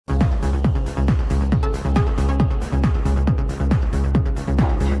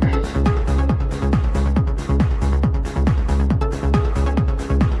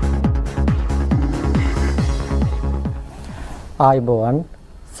ආයුබෝවන්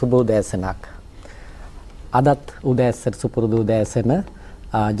සුබ උදෑසනක්. අදත් උදෑසන සුපුරුදු උදෑසන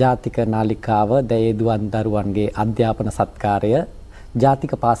ජාතික නාලිකාව දයේදුවන් දරුවන්ගේ අධ්‍යාපන සත්කාරය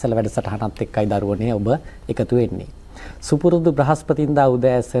ජාතික පාසල වැඩසටහනත් එක්කයි දරුවනේ ඔබ එකතු වෙන්නේ. සුපුරුදු බ්‍රහස්පතින්දා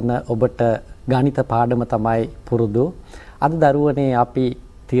උදෑසන ඔබට ගණිත පාඩම තමයි පුරුදු. අද දරුවනේ අපි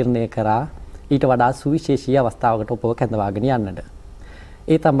තීරණය කරා ඊට වඩා සුවිශේෂී අවස්ථාවකට ඔබව කැඳවාගෙන යන්නට.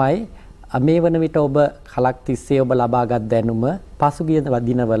 ඒ තමයි මේ වන විට ඔබ කලක් තිස්සේ ඔබ ලබාගත් දැනුම පසුගිය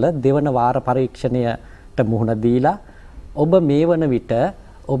දිනවල දෙවන වාර පරීක්ෂණයට මුහුණ දීලා ඔබ මේ වන විට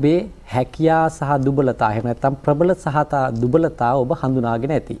ඔබේ හැකියා සහ දුබලතා එහෙම නැත්නම් ප්‍රබල සහ දුබලතා ඔබ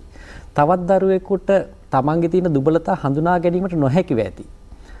හඳුනාගෙන ඇති. තවත් දරුවෙකුට තමන්ගේ තියෙන දුබලතා හඳුනා ගැනීමට නොහැකිව ඇති.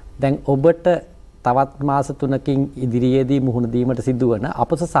 දැන් ඔබට තවත් මාස 3කින් ඉදිරියේදී මුහුණ දීමට සිදුවන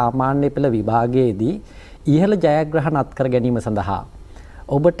අපොස සාමාන්‍ය පෙළ විභාගයේදී ඉහළ ජයග්‍රහණ අත්කර ගැනීම සඳහා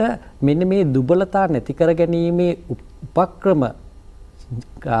ඔබට මෙන්න මේ දුබලතා නැති කර ගැනීමේ උපක්‍රම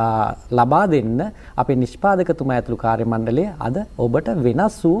ලබා දෙන්න අපේ නිෂ්පාදකතුමා ඇතුළු කාර්ය මණ්ඩලය අද ඔබට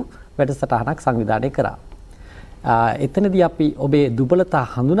වෙනස් වූ වැඩසටහනක් සංවිධානය කරා. එතනදී අපි ඔබේ දුබලතා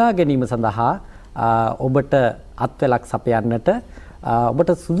හඳුනා ගැනීම සඳහා ඔබට අත්වැලක් සපයන්නට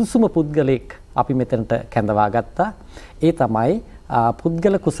ඔබට සුදුසුම පුද්ගලෙක් අපි මෙතනට කැඳවා ගත්තා. ඒ තමයි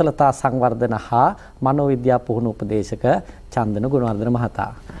පුද්ගල කුසලතා සංවර්ධන හා මනෝවිද්‍යා පුහුණු උපදේශක චන්දන ගුණවර්ධන මහතා.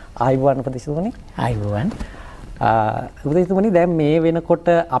 ආයුබෝවන් උපදේශකතුමනි. ආයුබෝවන්. උපදේශකතුමනි දැන් මේ වෙනකොට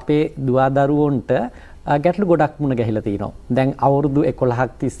අපේ දුවා දරුවන්ට ගැටලු ගොඩක් මුණ ගැහිලා තිනවා. දැන් අවුරුදු 11ක්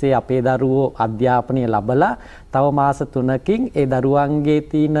තිස්සේ අපේ දරුවෝ අධ්‍යාපනය ලැබලා තව මාස 3කින් ඒ දරුවන්ගේ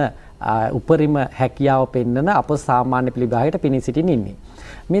තියෙන උපරිම හැකියාව පෙන්වන අප සාමාන්‍ය පිළිභාගයට පිණි සිටින් ඉන්නේ.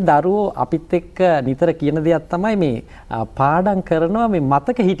 මේ දරුවෝ අපිත් එක්ක නිතර කියන දෙයක් තමයි මේ පාඩම් කරනවා මේ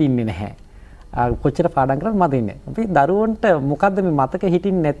මතක හිටින්නේ නැහැ. කොච්චර පාඩම් කරත් මදින්නේ. අපි දරුවන්ට මොකද්ද මේ මතක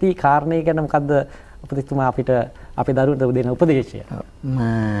හිටින්නේ නැති කාරණේ ගැන මොකද්ද උපදෙස්තුමා අපිට අපේ දරුවන්ට දෙන උපදේශය?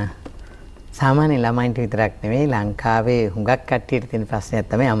 සාමාන්‍ය ළමයින්ට විතරක් නෙවෙයි ලංකාවේ හුඟක් කට්ටියට තියෙන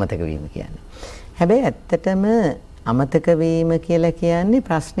ප්‍රශ්නයක් තමයි අමතක වීම කියන්නේ. හැබැයි ඇත්තටම අමතක වීම කියලා කියන්නේ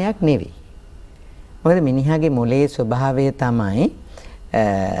ප්‍රශ්නයක් නෙවෙයි. මොකද මිනිහාගේ මොලේ ස්වභාවය තමයි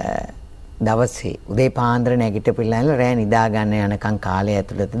දවසේ උදේ පාන්දර නැගිටපු ඉඳලා රෑ නිදා ගන්න යනකම් කාලය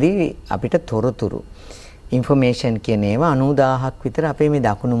ඇතුළතදී අපිට තොරතුරු ইনফර්මේෂන් කියන ඒවා 90000ක් විතර අපේ මේ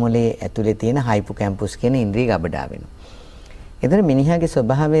දකුණු මොලේ ඇතුලේ තියෙන හයිපෝකැම්පස් කියන ඉන්ද්‍රිය ගබඩා වෙනවා. එතන මිනිහාගේ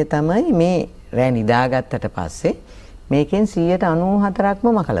ස්වභාවය තමයි මේ රෑ නිදාගත්තට පස්සේ මේකෙන් 94%ක්ම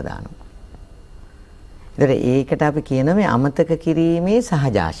මකලා දානවා. ඒතර ඒකට අපි කියන මේ අමතක කිරීමේ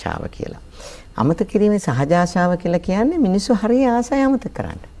සහජාශාව කියලා. අමතක කිරීමේ සහජාශාව කියලා කියන්නේ මිනිස්සු හරිය ආසයි අමතක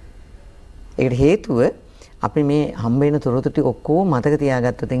කරන්න. ඒකට හේතුව අපි මේ හම්බ වෙන තොරතුරු ටික ඔක්කොම මතක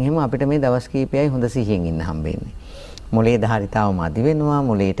තියාගත්තොත් එහෙම අපිට මේ දවස් කීපයයි හොඳ සිහියෙන් ඉන්න හම්බෙන්නේ. මොලේ ධාරිතාව මදි වෙනවා,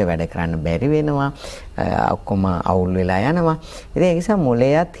 මොලේට වැඩ කරන්න බැරි වෙනවා, ඔක්කොම අවුල් වෙලා යනවා. ඉතින් ඒ නිසා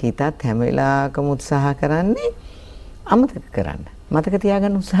මොලේයත් හිතත් හැම වෙලාවකම උත්සාහ කරන්නේ අමතක කරන්න. මතක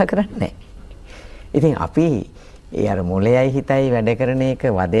තියාගන්න උත්සාහ කරන්නේ නැහැ. ඉතින් අපි ඒ අර මොලේයි හිතයි වැඩ කරන එක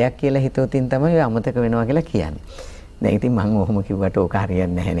වදයක් කියලා හිතුවොතින් තමයි ඔය අමතක වෙනවා කියලා කියන්නේ. දැන් ඉතින් මම ඔහොම කිව්වට ඕක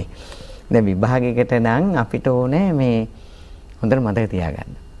හරියන්නේ නැහනේ. දැන් විභාගයකට නම් අපිට ඕනේ මේ හොඳට මතක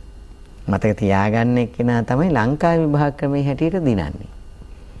තියාගන්න. මතක තියාගන්න එක්කෙනා තමයි ලංකාවේ විභාග ක්‍රමයේ හැටියට දිනන්නේ.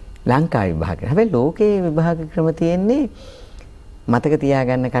 ලංකාවේ විභාග. හැබැයි ලෝකයේ විභාග ක්‍රම තියෙන්නේ මතක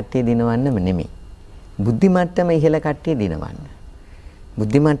තියාගන්න කට්ටිය දිනවන්නම නෙමෙයි. බුද්ධි මට්ටම ඉහළ කට්ටිය දිනවන්න.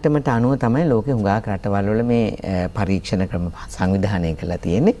 බුද්ධි මට්ටමට අනුව තමයි ලෝකේ හුඟක් රටවල් වල මේ පරීක්ෂණ ක්‍රම සංවිධානය කරලා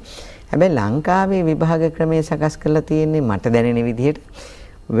තියෙන්නේ. හැබැයි ලංකාවේ විභාග ක්‍රමයේ සකස් කරලා තියෙන්නේ මට දැනෙන විදිහට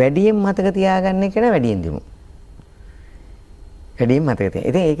වැඩියෙන් මතක තියාගන්න එක නේ වැඩියෙන් දිමු. වැඩියෙන් මතක තියා.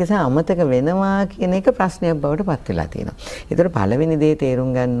 ඉතින් ඒක නිසා අමතක වෙනවා කියන එක ප්‍රශ්නයක් බවට පත් වෙලා තියෙනවා. ඒතර පළවෙනි දේ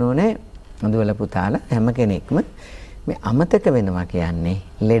තේරුම් ගන්න ඕනේ මුදවල පුතාලා හැම කෙනෙක්ම මේ අමතක වෙනවා කියන්නේ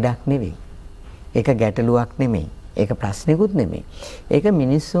ලෙඩක් නෙවෙයි. ඒක ගැටලුවක් නෙමෙයි. ඒක ප්‍රශ්නෙකුත් නෙමෙයි. ඒක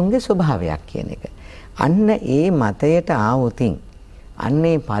මිනිස්සුන්ගේ ස්වභාවයක් කියන එක. අන්න ඒ මතයට ආවොතින් අන්න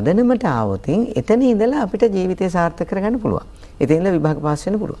ඒ පදනමට ආවොතින් එතන ඉඳලා අපිට ජීවිතය සාර්ථක කරගන්න පුළුවන්. එතන ඉඳලා විභාග පාස්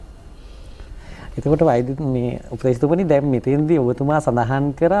වෙන්න පුළුවන්. එතකොට වෛද්‍ය මේ උපදේශතුමනි දැන් මෙතෙන්දී ඔබතුමා සඳහන්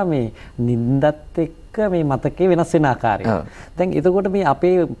කරා මේ නින්දත් එක්ක මේ මතකයේ වෙනස් වෙන ආකාරය. දැන් එතකොට මේ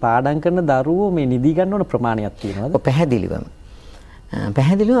අපේ පාඩම් කරන දරුවෝ මේ නිදි ගන්න ඕන ප්‍රමාණයක් තියෙනවද? ඔව් පැහැදිලිවම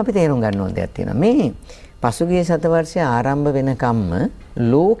අපි තේරුම් ගන්න ඕන දෙයක් තියෙනවා. මේ පසුගිය සතවර්ෂය ආරම්භ වෙනකම්ම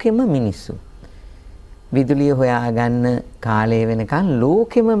ලෝකෙම මිනිස්සු විදුලිය හොයාගන්න කාලය වෙනකන්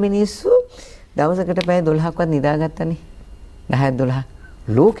ලෝකෙම මිනිස්සු දවසකට පැය 12ක්වත් නිදාගත්තනේ. 10 12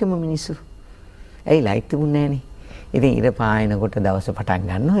 ලෝකෙම මිනිස්සු. ඇයි ලයිට් තිබුණේ නැහනේ. ඉතින් ඉර පායනකොට දවස පටන්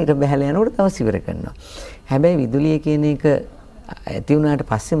ගන්නවා. ඉර බැහැලා යනකොට දවස් ඉවර කරනවා. හැබැයි විදුලිය කියන එක ඇති වුණාට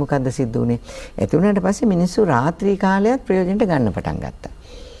පස්සේ මොකද්ද සිද්ධ වුනේ? ඇති වුණාට පස්සේ මිනිස්සු රාත්‍රී කාලයත් ප්‍රයෝජනට ගන්න පටන් ගත්තා.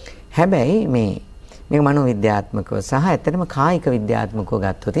 හැබැයි මේක මනෝවිද්‍යාත්මකව සහ ඇත්තටම කායික විද්‍යාත්මකව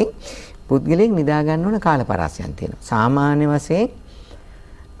ගත්තොත් පුද්ගලයෙක් නිදා ගන්න ඕන කාල පරාසයන් තියෙනවා. සාමාන්‍ය වශයෙන්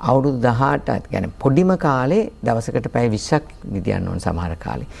අවුරුදු 18ක් කියන්නේ පොඩිම කාලේ දවසකට පැය 20ක් නිදියන්න ඕන සමහර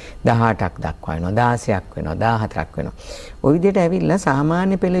කාලේ. 18ක් දක්වා වෙනවා 16ක් වෙනවා 14ක් වෙනවා. ওই විදිහට ඇවිල්ලා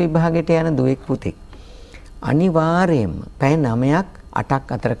සාමාන්‍ය පෙළ විභාගයට යන දුවෙක් පුතෙක් අනිවාර්යයෙන්ම පැය 9ක්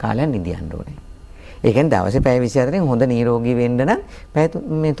 8ක් අතර කාලයක් නිදියන්න ඕනේ. ඒ කියන්නේ දවසේ පැය 24න් හොඳ නිරෝගී වෙන්න නම් පැය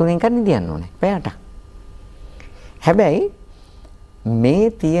 3න් කන් නිදියන්න ඕනේ. පැය 8ක්. හැබැයි මේ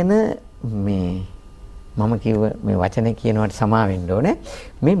තියෙන මම කිව්ව මේ වචනේ කියනවට සමා වෙන්න ඕනේ.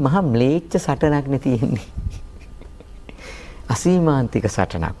 මේ මහා ම්ලේච්ඡ සටනක් නේ තියෙන්නේ. අසීමාන්තික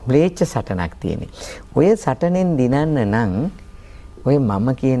සටනක්, ම්ලේච්ඡ සටනක් තියෙන්නේ. ඔය සටනෙන් දිනන්න නම් ඔය මම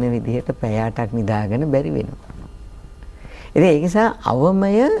කියන විදිහට පැය 8ක් නිදාගෙන බැරි වෙනවා. ඉතින් ඒ නිසා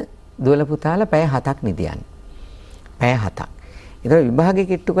අවමය දුවල පුතාලා පැය 7ක් නිදියන්න. පැය 7ක්. ඒතර විභාගෙ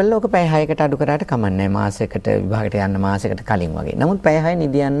කිට්ටු කළා ඔක පැය 6කට අඩු කරාට කමන්නේ මාසයකට විභාගයට යන්න මාසයකට කලින් වගේ. නමුත් පැය 6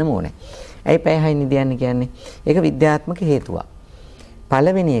 නිදියන්නම ඕනේ. ඇයි පැය 6 නිදියන්න කියන්නේ? ඒක විද්‍යාත්මක හේතුවක්.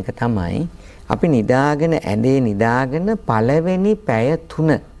 පළවෙනි එක තමයි අපි නිදාගෙන ඇඳේ නිදාගෙන පළවෙනි පැය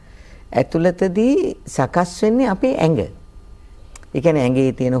 3 ඇතුළතදී සකස් වෙන්නේ අපේ ඇඟ. ඒ කියන්නේ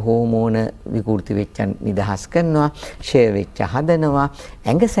ඇඟේ තියෙන හෝමෝන විකෘති වෙච්ච නිදහස් කරනවා, ෂේ වෙච්ච හදනවා.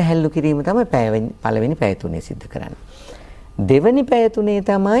 ඇඟ සැහැල්ලු කිරීම තමයි පළවෙනි පැය 3 සිද්ධ කරන්නේ. දෙවැනි පැය 3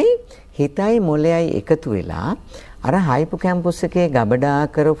 තමයි හිතයි මොළයයි එකතු වෙලා අර හයිපෝකැම්පස් එකේ ගබඩා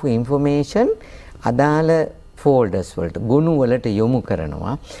කරපු ইনফෝමේෂන් අදාළ ෆෝල්ඩර්ස් වලට ගොනු වලට යොමු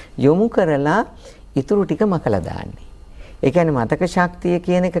කරනවා. යොමු කරලා ඊටු ටික මකලා දාන්නේ. ඒ කියන්නේ මතක ශක්තිය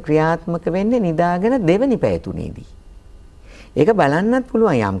කියන එක ක්‍රියාත්මක වෙන්නේ නිදාගෙන දෙවෙනි පැය 3ේදී. ඒක බලන්නත්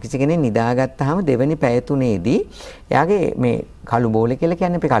පුළුවන් යම් කිසි කෙනෙක් නිදාගත්තාම දෙවෙනි පැය 3ේදී එයාගේ මේ කළු බෝලේ කියලා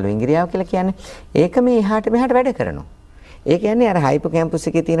කියන්නේ අපි කළු ඉංග්‍රීසියාව කියලා කියන්නේ ඒක මේ එහාට මෙහාට වැඩ කරනවා. ඒ කියන්නේ අර හයිපෝකැම්පස්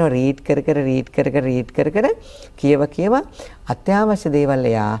එකේ තියෙන රීඩ් කර කර කියව අත්‍යවශ්‍ය දේවල්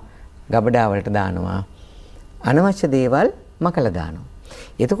එයා ගබඩා වලට දානවා. අනවශ්‍ය දේවල් මකලා දානවා.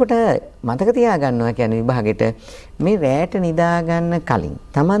 එතකොට මතක තියාගන්නවා කියන්නේ විභාගෙට මේ රැට නිදා ගන්න කලින්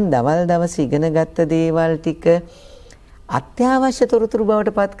Taman දවල් දවස් ඉගෙන ගත්ත දේවල් ටික අත්‍යවශ්‍ය තොරතුරු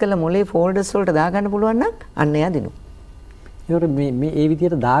බවට පත් කළ මොලේ ෆෝල්ඩර්ස් වලට දාගන්න පුළුවන් නම් අන්න එයා දිනු. ඒවර මේ ඒ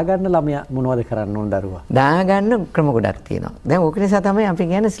විදිහට දාගන්න ළමයා මොනවද කරන්න ඕන දරුවා? දාගන්න ක්‍රම ගොඩක් තියෙනවා. දැන් ඕක නිසා තමයි අපි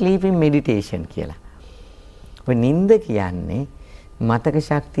කියන්නේ ස්ලීපින් මෙඩිටේෂන් කියලා. ඔය නිින්ද කියන්නේ මතක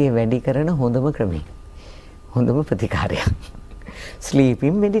ශක්තිය වැඩි කරන හොඳම ක්‍රමය. හොඳම ප්‍රතිකාරයක්.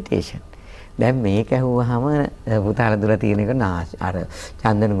 Sleeping meditation. දැන් මේක ඇහුවාම පුතාලා දුර තියෙන එක අර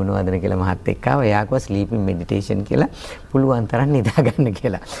චන්දන ගුණවර්ධන කියලා මහත්තයෙක් ආවා. එයාකව ස්ලීපින් මෙඩිටේෂන් කියලා පුළුවන් තරම් නිදා ගන්න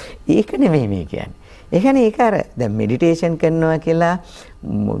කියලා. ඒක නෙමෙයි මේ කියන්නේ. ඒ කියන්නේ ඒක අර දැන් මෙඩිටේෂන් කරනවා කියලා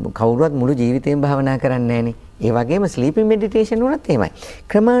කවුරුවත් මුළු ජීවිතේම භාවනා කරන්නේ නැහනේ. ඒ වගේම ස්ලීපින් මෙඩිටේෂන් උනත් එහෙමයි.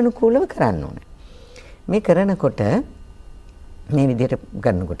 ක්‍රමානුකූලව කරන්න ඕනේ. මේ කරනකොට මේ විදිහට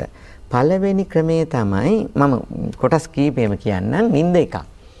කරනකොට පළවෙනි ක්‍රමය තමයි මම කොටස් කීපෙම කියන්නම්. නිින්ද එකක්.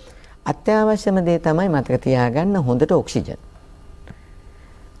 අත්‍යවශ්‍යම දේ තමයි මතක තියාගන්න හොඳට ඔක්සිජන්.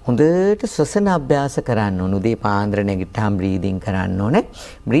 හොඳට ශ්වසන අභ්‍යාස කරන්න ඕන. උදේ පාන්දර නැගිට්ටාම බ්‍රීදින් කරන්න ඕනේ.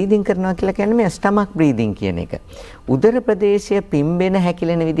 බ්‍රීදින් කරනවා කියලා කියන්නේ මේ ස්ටමක් බ්‍රීදින් කියන එක. උදර ප්‍රදේශය පිම්බෙන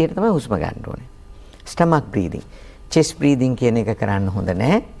හැකිලෙන විදිහට තමයි හුස්ම ගන්න ඕනේ. ස්ටමක් බ්‍රීදින්. චෙස්ට් බ්‍රීදින් කියන එක කරන්න හොඳ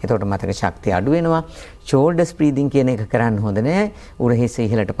නැහැ. එතකොට මතක ශක්තිය අඩු වෙනවා. ෂෝල්ඩර්ස් බ්‍රීදින් කියන එක කරන්න හොඳ නැහැ. උරහිස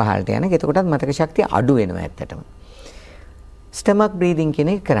ඉහළට පහළට යන එක. එතකොටත් මතක ශක්තිය අඩු වෙනවා ඇත්තටම. ස්ටමක් බ්‍රීදින් කියන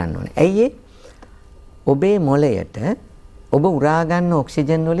එක කරන්න ඕනේ. ඇයි ඔබේ මොළයට ඔබ උරා ගන්න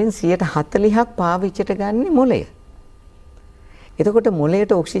ඔක්සිජන් වලින් 40%ක් පාවිච්චිට ගන්න මොළය. එතකොට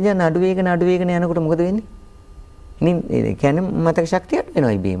මොළයට ඔක්සිජන් අඩු වෙගෙන යනකොට මොකද වෙන්නේ? ඒ කියන්නේ මතක ශක්තිය අඩු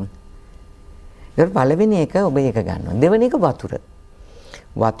වෙනවා ඉබේම. ඒක පළවෙනි එක ඔබ ඒක ගන්නවා. දෙවෙනි එක වතුර.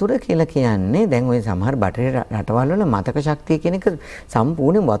 වතුර කියලා කියන්නේ දැන් ওই සමහර බටහිර රටවල් වල මතක ශක්තිය කියන එක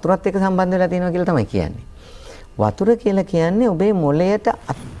සම්පූර්ණයෙන් වතුරත් එක්ක සම්බන්ධ වෙලා තියෙනවා කියලා තමයි කියන්නේ. වතුර කියලා කියන්නේ ඔබේ මොළයට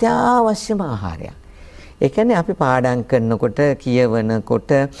අත්‍යවශ්‍යම ආහාරයක්. ඒ කියන්නේ අපි පාඩම් කරනකොට,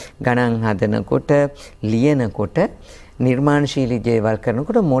 කියවනකොට, ගණන් හදනකොට, ලියනකොට, නිර්මාණශීලී දේවල්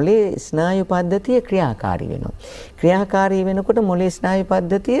කරනකොට මොළේ ස්නායු පද්ධතිය ක්‍රියාකාරී වෙනවා. ක්‍රියාකාරී වෙනකොට මොළේ ස්නායු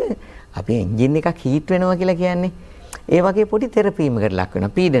පද්ධතිය අපි එන්ජින් එකක් හීට් වෙනවා කියලා කියන්නේ. ඒ වගේ පොඩි තෙරපීමකට ලක්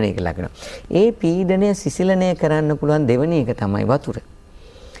වෙනවා, පීඩනයකට ලක් වෙනවා. ඒ පීඩනය සිසිලණය කරන්න පුළුවන් දෙවෙනි එක තමයි වතුර.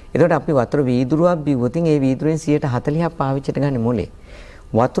 එතකොට අපි වතුර වීදුරුවක් බිව්වොත් ඒ වීදුරුවෙන් 40%ක් පාවිච්චිට ගන්න මොලේ.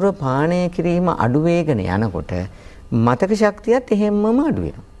 වතුර පානය කිරීම අඩු වේගන යනකොට මතක ශක්තියත් එහෙම්මම අඩු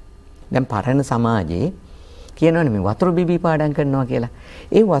වෙනවා. දැන් පරණ සමාජයේ කියනවනේ මේ වතුර බිබී පාඩම් කරනවා කියලා.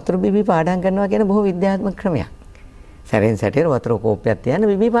 ඒ වතුර බිබී පාඩම් කරනවා කියන බොහෝ විද්‍යාත්මක ක්‍රමයක්. සැරෙන් සැරේට වතුර කෝප්පයක් තියන්න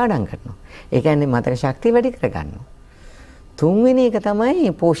බිබී පාඩම් කරනවා. ඒ කියන්නේ මතක ශක්තිය වැඩි කරගන්නවා. තුන්වෙනි එක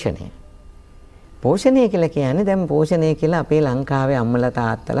තමයි පෝෂණය. පෝෂණය කියලා කියන්නේ දැන් පෝෂණය කියලා අපේ ලංකාවේ අම්මලා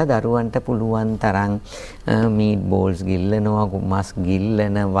තාත්තලා දරුවන්ට පුළුවන් තරම් මීට් බෝල්ස් ගිල්ලනවා, මස්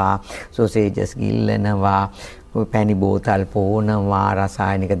ගිල්ලනවා, සොසේජස් ගිල්ලනවා, පැණි බෝතල් පොවනවා,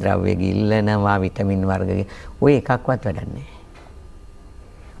 රසායනික ද්‍රව්‍ය ගිල්ලනවා, විටමින් වර්ග ඔය එකක්වත් වැඩක් නැහැ.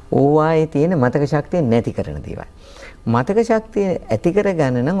 ඕවායේ තියෙන මතක ශක්තිය නැති කරන දේවල්. මතක ශක්තිය ඇති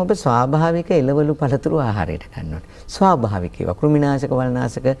කරගන්න නම් ඔබ ස්වාභාවික එළවලු පළතුරු ආහාරයට ගන්න ඕනේ. ස්වාභාවික ඒවා කෘමිනාශක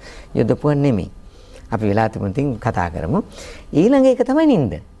වල්නාශක යොදපුවා නෙමෙයි. අපි වෙලා තිබුණින් කතා කරමු. ඊළඟ එක තමයි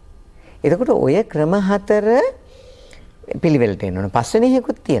නිින්ද. එතකොට ඔය ක්‍රම 4 පිළිවෙලට එන්න ඕනේ. පස්වෙනි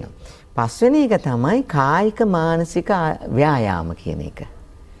එකකුත් තියෙනවා. පස්වෙනි එක තමයි කායික මානසික ව්‍යායාම කියන එක.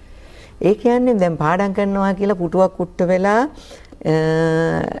 ඒ කියන්නේ දැන් පාඩම් කරනවා කියලා පුටුවක් කුට්ට වෙලා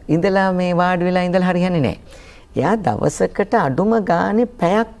ඉඳලා මේ වාඩි වෙලා ඉඳලා හරියන්නේ නැහැ. එයා දවසකට අඩුම ගානේ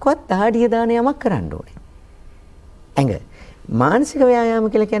පැයක්වත් දහඩිය දාන යමක් කරන්න ඕනේ. ඇඟ මානසික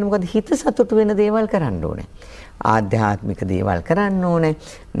ව්‍යායාම කියලා කියන්නේ මොකද? හිත සතුටු වෙන දේවල් කරන්න ඕනේ. ආධ්‍යාත්මික දේවල් කරන්න ඕනේ.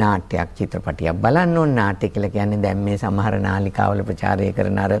 නාට්‍යයක් චිත්‍රපටියක් බලන්න ඕනේ. නාට්‍ය කියලා කියන්නේ දැන් මේ සමහර නාලිකාවල ප්‍රචාරය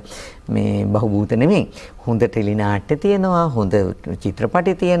කරන අර මේ බහුබූත නෙමෙයි. හොඳ ටෙලි නාට්‍ය තියෙනවා, හොඳ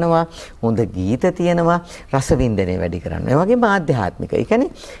චිත්‍රපටි තියෙනවා, හොඳ ගීත තියෙනවා. රසවින්දනය වැඩි කරන්න. ඒ වගේම ආධ්‍යාත්මික. ඒ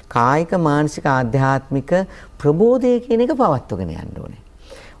කියන්නේ කායික මානසික ආධ්‍යාත්මික ප්‍රබෝධය කියන එක පවත්වගෙන යන්න ඕනේ.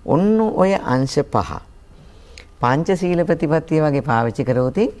 ඔන්න ඔය අංශ 5 පංචශීල ප්‍රතිපත්තිය වගේ පාවිච්චි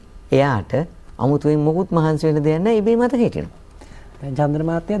කරොත් එයාට අමුතුවෙන් මොකුත් මහන්සි වෙන දෙයක් නැහැ. ඉබේ මතක හිටිනවා. දැන් චන්ද්‍ර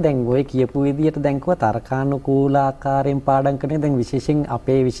මහත්තයා දැන් ඔය කියපු විදිහට දැන් කව තර්කානුකූල ආකාරයෙන් පාඩම් කරන දැන් විශේෂයෙන්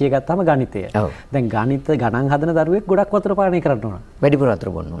අපේ විෂය ගත්තාම ගණිතය. දැන් ගණිත ගණන් හදන දරුවෙක් ගොඩක් වතුර පානය කරන්න ඕන. වැඩිපුර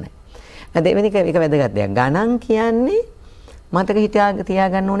වතුර බොන්න ඕනේ. දෙවෙනි එක වැදගත් දෙයක්. ගණන් කියන්නේ මතක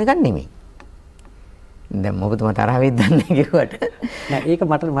තියාගන්න ඕන එකක් නෙමෙයි. දැන් ඔබතුමා තරහ වෙද්ද නැහැ කිව්වට නෑ ඒක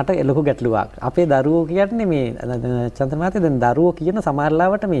මට ලොකු ගැටලුවක්. අපේ දරුවෝ කියන්නේ මේ චන්ද්‍ර මහත්තයා දැන් දරුවෝ කියන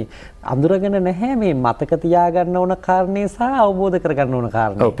සමහරලාවට මේ අඳුරගෙන නැහැ මේ මතක තියාගන්න ඕන කාරණේ සහ අවබෝධ කරගන්න ඕන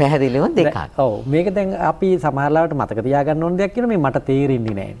කාරණේ. ඔව් පැහැදිලිව දෙකක්. ඔව් මේක දැන් අපි සමහරලාවට මතක තියාගන්න ඕන දෙයක් කියන මේ මට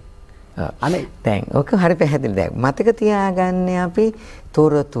තේරෙන්නේ නැහැ. අනේ දැන් ඔක හරි පැහැදිලි දෙයක්. මතක තියාගන්නේ අපි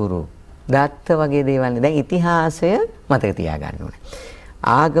තොරතුරු දත්ත වගේ දේවල්. දැන් ඉතිහාසය මතක තියාගන්න ඕනේ.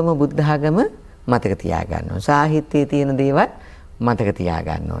 ආගම බුද්ධ ආගම මතක තියාගන්න ඕනේ. සාහිත්‍යයේ තියෙන දේවල් මතක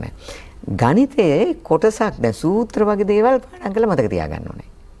තියාගන්න ඕනේ. ගණිතයේ කොටසක් දැන් සූත්‍ර වගේ දේවල් පාඩම් කරලා මතක තියාගන්න ඕනේ.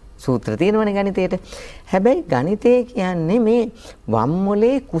 සූත්‍ර තියෙනවනේ ගණිතේට. හැබැයි ගණිතය කියන්නේ මේ වම්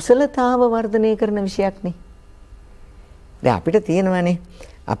මොලේ කුසලතාව වර්ධනය කරන විෂයක් නේ. දැන් අපිට තියෙනවනේ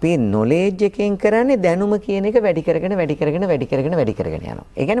අපි නොලෙජ් එකෙන් කරන්නේ දැනුම කියන එක වැඩි කරගෙන යනවා.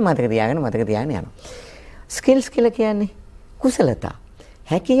 ඒ කියන්නේ මතක තියාගෙන යනවා. ස්කිල්ස් කියලා කියන්නේ කුසලතා.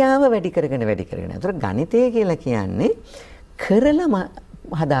 හැකියාව වැඩි කරගෙන. ඒතර ගණිතය කියලා කියන්නේ කරලා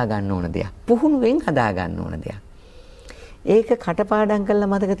හදා ගන්න ඕන දෙයක්. පුහුණුවෙන් හදා ගන්න ඕන දෙයක්. ඒක කටපාඩම්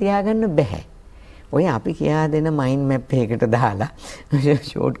කරලා මතක තියාගන්න බෑ. ඔය අපි කියා දෙන මයින්ඩ් මැප් එකකට දාලා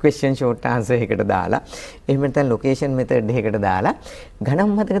ෂෝට් ක්වෙස්චන් ෂෝට් ආන්සර් එකකට දාලා එහෙම නැත්නම් ලොකේෂන් මෙතඩ් එකකට දාලා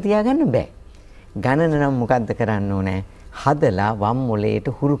ගණන් මතක තියාගන්න බෑ. ගණන නම් මොකද්ද කරන්න ඕනේ? හදලා වම් මොලේට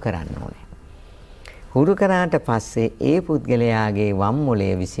හුරු කරන්න ඕනේ. හුරු කරාට පස්සේ ඒ පුද්ගලයාගේ වම් මොලය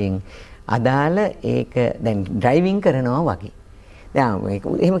විසින් අදාළ ඒක දැන් ඩ්‍රයිවිං කරනවා වගේ. දැන් මේක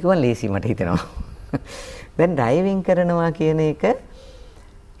එහෙම කිව්වම ලේසි මට හිතෙනවා. දැන් ඩ්‍රයිවිං කරනවා කියන එක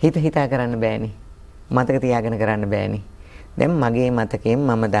හිතා කරන්න බෑනේ. මතක තියාගෙන කරන්න බෑනේ. දැන් මගේ මතකයෙන්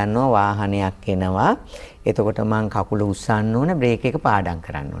මම දන්නවා වාහනයක් එනවා. එතකොට මං කකුල උස්සන්න ඕනේ, බ්‍රේක් එක පාඩම්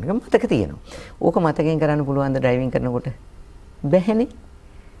කරන්න ඕනේ. ඒක මතක තියෙනවා. ඕක මතකයෙන් කරන්න පුළුවන්ද ඩ්‍රයිවිං කරනකොට? බැහැනේ.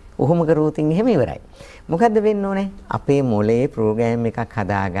 ඔහොම කරොත් එහෙම ඉවරයි. මොකද්ද වෙන්න ඕනේ? අපේ මොලේ ප්‍රෝග්‍රෑම් එකක්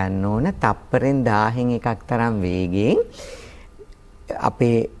හදා ගන්න ඕන. තප්පරෙන් 1000න් එකක් තරම් වේගයෙන්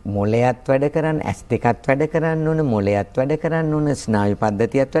අපේ මොලයත් වැඩ කරන්න, ඇස් දෙකත් වැඩ කරන්න ඕන, මොලයත් වැඩ කරන්න ඕන, ස්නායු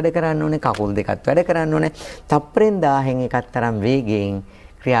පද්ධතියත් වැඩ කරන්න ඕන, කකුල් දෙකත් වැඩ කරන්න ඕන. තප්පරෙන් 1000න් එකක් තරම් වේගයෙන්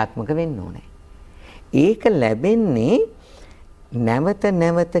ක්‍රියාත්මක වෙන්න ඕනේ. ඒක ලැබෙන්නේ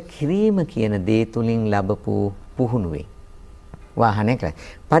නැවත කිරීම කියන දේ තුලින් ලැබපු පුහුණුවෙන්. වාහනයක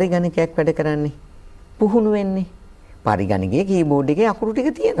පරිගණකයක් වැඩ කරන්නේ පුහුණු වෙන්නේ. පරිගණකයේ කීබෝඩ් එකේ අකුරු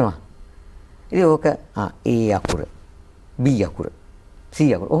ටික තියෙනවා. ඉතින් ඕක A අකුර, B අකුර,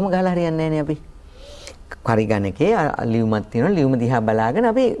 C අකුර. ඔහොම ගහලා හරියන්නේ නැහැ නේ අපි. පරිගණකයේ ලියුමක් තියෙනවා. ලියුම දිහා බලාගෙන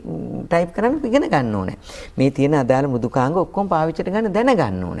අපි ටයිප් කරන්න ඉගෙන ගන්න ඕනේ. මේ තියෙන අදාළ මෘදුකාංග ඔක්කොම පාවිච්චිට ගන්න දැන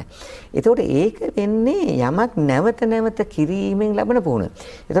ගන්න ඕනේ. එතකොට ඒක වෙන්නේ යමක් නැවත කිරීමෙන් ලැබෙන පුහුණුව.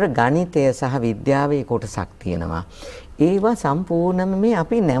 එතකොට ගණිතය සහ විද්‍යාවේ කොටසක් තියෙනවා. ඒවා සම්පූර්ණයෙන්ම මේ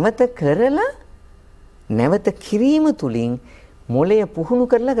අපි නැවත කරලා නැවත කිරීම තුලින් මොළය පුහුණු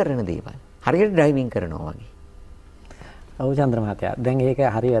කරලා කරන දේවල්. හරියට ඩ්‍රයිවිං කරනවා වගේ. ඔව් චන්ද්‍ර මහත්තයා. දැන් ඒක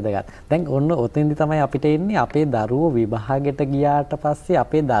හරි වැදගත්. දැන් ඔන්න ඔතෙන්දි තමයි අපිට එන්නේ අපේ දරුවෝ විභාගෙට ගියාට පස්සේ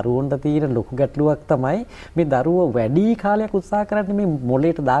අපේ දරුවන්ට තියෙන ලොකු ගැටලුවක් තමයි මේ දරුවෝ වැඩි කාලයක් උත්සාහ කරන්නේ මේ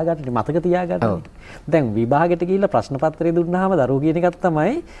මොලේට දාගන්න මතක තියාගන්න. දැන් විභාගෙට ගිහිල්ලා ප්‍රශ්න පත්‍රය දුන්නාම දරුවෝ කියන එකක්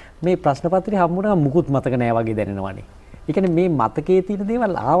තමයි මේ ප්‍රශ්න පත්‍රය හම්බුනම මුකුත් මතක නැහැ වගේ දැනෙනවනේ. ඒ කියන්නේ මේ මතකයේ තියෙන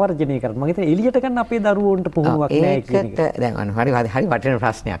දේවල් ආවර්ජනය කරන්න. මම හිතන්නේ එළියට ගන්න අපේ දරුවන්ට පුහුණුවක් නැහැ කියන එක. ඒකට දැන් හරි වටින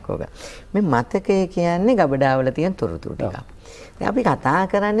ප්‍රශ්නයක් ඕක. මේ මතකය කියන්නේ ගබඩාවල තියෙන තොරතුරු ටික. දැන් අපි කතා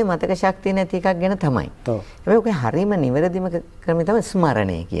කරන්නේ මතක ශක්තිය නැති එකක් ගැන තමයි. හැබැයි ඔක හරීම නිවැරදිම ක්‍රමය තමයි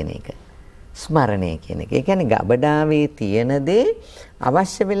ස්මරණය කියන එක. ස්මරණය කියන එක. ඒ කියන්නේ ගබඩාවේ තියෙන දේ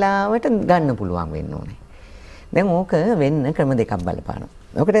අවශ්‍ය වෙලාවට ගන්න පුළුවන් වෙන්න ඕනේ. දැන් ඕක වෙන්න ක්‍රම දෙකක් බලපානවා.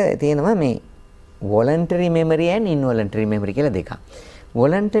 ඔකට තියෙනවා මේ voluntary memory and involuntary memory කියලා දෙකක්.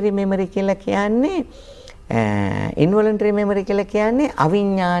 voluntary memory කියලා කියන්නේ involuntary memory කියලා කියන්නේ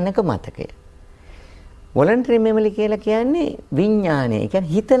අවිඥානික මතකය. voluntary memory කියලා කියන්නේ විඥානය. ඒ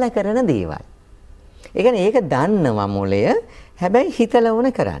කියන්නේ හිතලා කරන දේවල්. ඒ කියන්නේ ඒක දන්නවා මොළය. හැබැයි හිතලා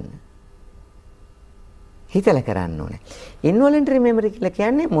වුණ කරන්න. හිතලා කරන්න ඕනේ. involuntary memory කියලා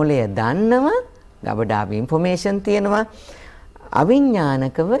කියන්නේ මොළය දන්නවා, ගබඩාවේ information තියෙනවා.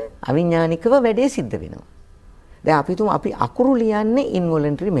 අවිඥානිකව වැඩේ සිද්ධ වෙනවා. දැන් අපි අකුරු ලියන්නේ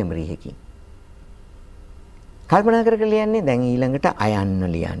involuntary memory එකකින්. කල්පනා කර ලියන්නේ දැන් ඊළඟට අයන්න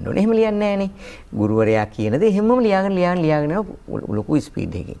ලියන්න ඕනේ. එහෙම ලියන්නේ නැහනේ. ගුරුවරයා කියන දේ හැමෝම ලියාගෙන ලොකු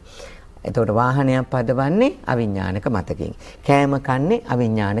ස්පීඩ් එකකින්. එතකොට වාහනයක් පදවන්නේ අවිඥානික මතකයෙන්. කෑම කන්නේ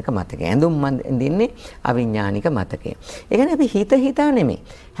අවිඥානික මතකයෙන්. ඇඳුම් අඳින්නේ අවිඥානික මතකයෙන්. ඒ කියන්නේ අපි හිතා නෙමෙයි.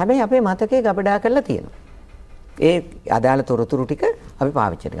 හැබැයි අපේ මතකේ ගබඩා කරලා තියෙනවා. ඒ අදාළ තොරතුරු ටික අපි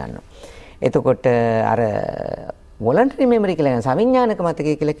පාවිච්චිට ගන්නවා. එතකොට අර voluntary memory කියලා කියන සවිඥානික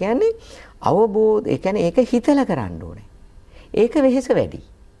මතකය කියලා කියන්නේ අවබෝධ, ඒ කියන්නේ ඒක හිතලා කරන්න ඕනේ. ඒක වෙහෙස වැඩි.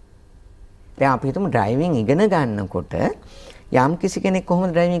 දැන් අපි හිතමු ඩ්‍රයිවිං ඉගෙන ගන්නකොට යම් කිසි කෙනෙක්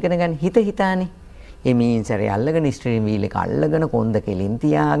කොහොමද ඩ්‍රයිවිං ඉගෙන ගන්න හිතානේ. මේ මීන්සරේ අල්ලගෙන ස්ටියරින් වීල් එක අල්ලගෙන කොන්ද කෙලින්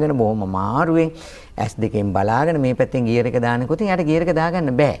තියාගෙන බොහොම මාරුවෙන් S දෙකෙන් බලාගෙන මේ පැත්තෙන් ගියර් එක දානකොට යාට ගියර් එක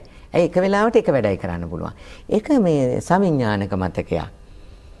දාගන්න බෑ. ඒ එක වෙලාවට එක වැඩයි කරන්න පුළුවන්. ඒක මේ සවිඥානික මතකයක්.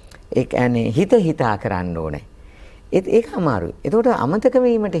 ඒ කියන්නේ හිතා කරන්න ඕනේ. ඒක අමාරුයි. ඒකට අමතක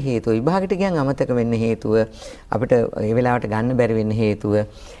වීමට හේතුව විභාගයට ගියන් අමතක වෙන්න හේතුව අපිට ඒ වෙලාවට ගන්න බැරි වෙන්න හේතුව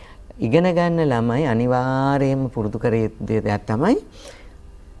ඉගෙන ගන්න ළමයි අනිවාර්යයෙන්ම පුරුදු කර යුතු දෙයක් තමයි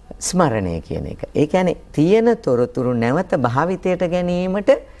ස්මරණය කියන එක. ඒ කියන්නේ තියෙන තොරතුරු නැවත භාවිතයට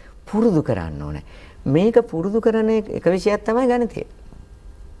ගැනීමට පුරුදු කරන්න ඕනේ. මේක පුරුදු කරන එක විශේෂයක් තමයි ගණිතය.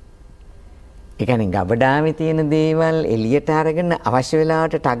 ඒ කියන්නේ ගබඩාවේ තියෙන දේවල් එළියට අරගෙන අවශ්‍ය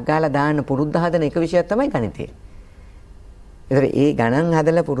වෙලාවට ටක් ගාලා දාන්න පුරුද්ද හදන එක විශේෂයක් තමයි ගණිතය. ඒතර ඒ ගණන්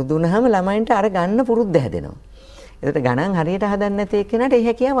හදලා පුරුදු වුණාම ළමයින්ට අර ගන්න පුරුද්ද හැදෙනවා. ඒකට ගණන් හරියට හදන්න නැති එක්කෙනාට ඒ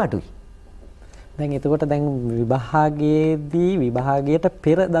හැකියාව අඩුයි. දැන් එතකොට දැන් විභාගයට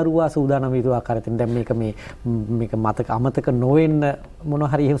පෙර දරුවා සූදානම් වීතු ආකාරයෙන් දැන් මේක මතක අමතක නොවෙන්න මොන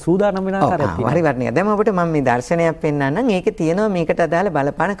හරි එහෙම සූදානම් වෙන ආකාරයක් තියෙනවා. හරි වටිනවා. දැන් අපිට මම මේ දර්ශනයක් පෙන්නන්නම්. ඒකේ තියෙනවා මේකට අදාළ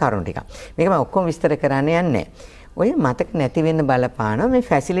බලපාන කරුණු ටිකක්. මේක මම ඔක්කොම විස්තර කරන්න යන්නේ නැහැ. ඔය මතක නැති වෙන්න බලපාන මේ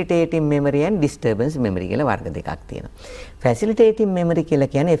facilitating memory and disturbance memory කියලා වර්ග දෙකක් තියෙනවා. facilitating memory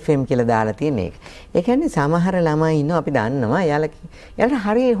කියලා කියන්නේ FM කියලා දාලා තියෙන එක. ඒ කියන්නේ සමහර ළමයි ඉන්නවා අපි දන්නවා එයාලට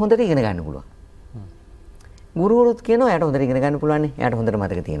හරිය හොඳට ඉගෙන ගන්න පුළුවන්. ගුරුවරුත් කියනවා එයාට හොඳට ඉගෙන ගන්න පුළුවන් නේ. එයාට හොඳට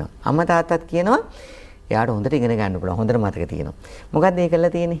මතක තියෙනවා. අම්මා තාත්තත් කියනවා එයාට හොඳට ඉගෙන ගන්න පුළුවන්. හොඳට මතක තියෙනවා. මොකද්ද ඒ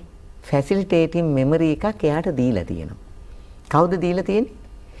කරලා තියෙන්නේ? facilitating memory එකක් එයාට දීලා තියෙනවා. කවුද දීලා තියෙන්නේ?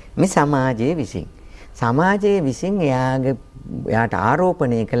 මේ සමාජයේ විසින්. සමාජයේ විසින් එයාට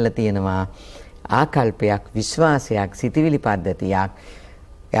ආරෝපණය කරලා තියෙනවා ආකල්පයක්, විශ්වාසයක්, සිතිවිලි පද්ධතියක්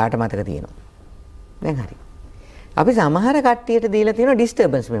එයාට මතක තියෙනවා. දැන් හරි. අපි සමහර කට්ටියට දීලා තියෙනවා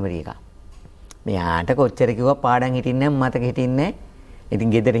disturbance memory එකක්. මෙයාට කොච්චර කිව්වා පාඩම් හිටින්නේ නැහැ, මතක හිටින්නේ නැහැ. ඉතින්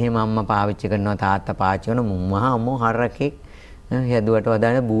ගෙදර එහෙම අම්මා පාවිච්චි කරනවා, තාත්තා පාවිච්චි කරනවා, මුම්මහා අම්මෝ හරකෙක් හැදුවට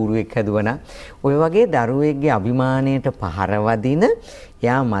වදාන බූරුවෙක් හැදුවනම් ඔය වගේ දරුවෙක්ගේ අභිමානයට පහර වදින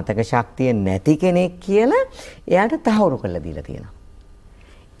එයා මතක ශක්තිය නැති කෙනෙක් කියලා එයාට තහවුරු කරලා දීලා තියෙනවා.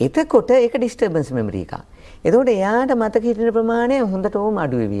 එතකොට ඒක disturbance memory එකක්. එතකොට එයාට මතක හිටින ප්‍රමාණය හොඳටම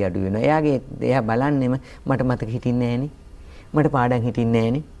අඩු වෙනවා. එයා බලන්නේම මට මතක හිටින්නේ නැහනේ. මට පාඩම් හිටින්නේ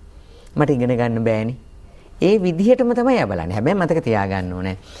නැහනේ. මට ඉගෙන ගන්න බෑනේ. ඒ විදිහටම තමයි එයා බලන්නේ. හැබැයි මතක තියාගන්න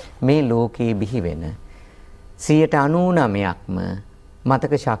ඕනේ මේ ලෝකේ බිහි වෙන 99%ක්ම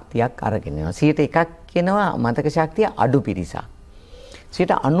මතක ශක්තියක් අරගෙන යනවා. 101ක් කියනවා මතක ශක්තිය අඩු පිරිසක්.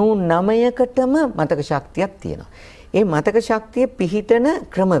 99%කටම මතක ශක්තියක් තියෙනවා. ඒ මතක ශක්තිය පිහිටන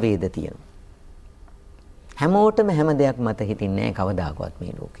ක්‍රමවේද තියෙනවා. හැමෝටම හැම දෙයක් මත හිටින්නේ නැහැ කවදාකවත්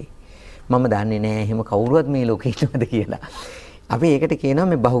මේ ලෝකේ. මම දන්නේ නැහැ එහෙම කවුරුවත් මේ ලෝකේ ඉන්නවද කියලා. අපි ඒකට කියනවා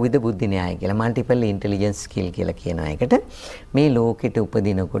මේ බහුවිධ බුද්ධි න්‍යාය කියලා. මල්ටිපල් ඉන්ටෙලිජන්ස් ස්කිල් කියලා කියනවා ඒකට. මේ ලෝකෙට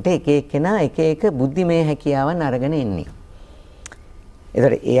උපදිනකොට එක එක්කෙනා එක එක බුද්ධිමය හැකියාවන් අරගෙන එන්නේ.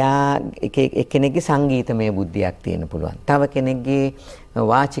 ඒතර එයා එක්කෙනෙක්ගේ සංගීතමය බුද්ධියක් තියෙන්න පුළුවන්. තව කෙනෙක්ගේ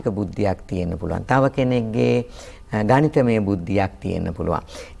වාචික බුද්ධියක් තියෙන්න පුළුවන්. තව කෙනෙක්ගේ ගණිතමය බුද්ධියක් තියෙන්න පුළුවන්.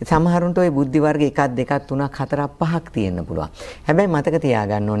 සමහරුන්ට ওই බුද්ධි වර්ග 1 2 3 4 5ක් තියෙන්න පුළුවන්. හැබැයි මතක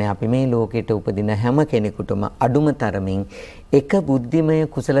තියාගන්න ඕනේ අපි මේ ලෝකෙට උපදින හැම කෙනෙකුටම අඩුම තරමින් එක බුද්ධිමය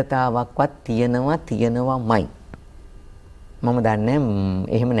කුසලතාවක්වත් තියෙනවමයි. මම දන්නේ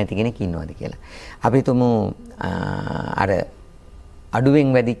එහෙම නැති කෙනෙක් ඉන්නවද කියලා. අපි තුමු අර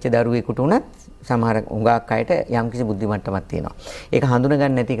අඩුවෙන් වැඩිච්ච දරුවෙකුට උනත් සමහර උඟාක් අයට යම්කිසි බුද්ධි මට්ටමක් තියෙනවා. ඒක හඳුන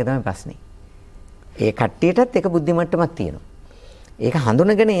ගන්න නැති එක තමයි ප්‍රශ්නේ. ඒ කට්ටියටත් එක බුද්ධි මට්ටමක් තියෙනවා. ඒක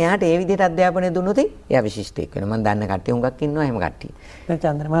හඳුනගෙන එයාට ඒ විදිහට අධ්‍යාපනය දුන්නොත් එයා විශිෂ්ටයෙක් වෙනවා. මම දන්න කට්ටිය හුඟක් ඉන්නවා එහෙම කට්ටිය. දැන්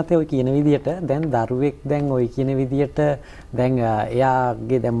චන්ද්‍ර මහත්තයා ඔය කියන විදිහට දැන් දරුවෙක් දැන් ඔය කියන විදිහට දැන්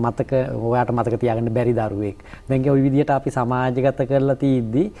එයාගේ දැන් මතක ඔයාට මතක තියාගන්න බැරි දරුවෙක්. දැන් ඔය විදිහට අපි සමාජගත කරලා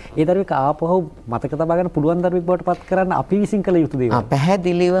තියෙද්දි ඒ දරුවෙක් ආපහු මතක තබා ගන්න පුළුවන් දරුවෙක් බවට පත් කරන්න අපි විසින් කළ යුතු දේවල්.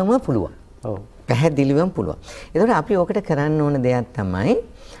 පැහැදිලිවම පුළුවන්. ඔව්. පැහැදිලිවම පුළුවන්. ඒතකොට අපි ඔකට කරන්න ඕන දෙයක් තමයි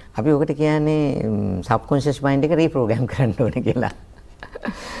අපි ඔකට කියන්නේ සබ්කොන්ෂස් මයින්ඩ් එක රීප්‍රෝග්‍රෑම් කරන්න ඕනේ කියලා.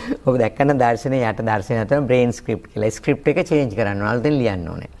 ඔබ දැක්කම දර්ශනයේ යට දර්ශනය අතර බ්‍රේන් ස්ක්‍රිප්ට් කියලා. ස්ක්‍රිප්ට් එක චේන්ජ් කරන්න ඕන. අලුතෙන් ලියන්න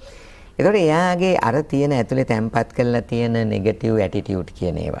ඕනේ. ඒතකොට එයාගේ අර තියෙන ඇතුලේ තැම්පත් කරලා තියෙන නෙගටිව් ඇටිටියුඩ්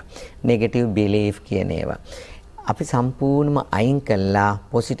කියන ඒවා, නෙගටිව් බිලීෆ් කියන ඒවා අපි සම්පූර්ණයෙන්ම අයින් කළා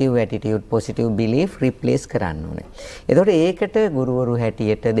positive attitude positive belief replace කරන්න ඕනේ. එතකොට ඒකට ගුරුවරු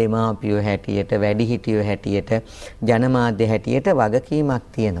හැටියට, දෙමාපියෝ හැටියට, වැඩිහිටියෝ හැටියට, ජනමාධ්‍ය හැටියට වගකීමක්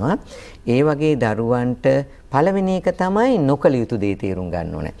තියෙනවා. ඒ වගේ දරුවන්ට පළවෙනි එක තමයි නොකළ යුතු දේ තේරුම්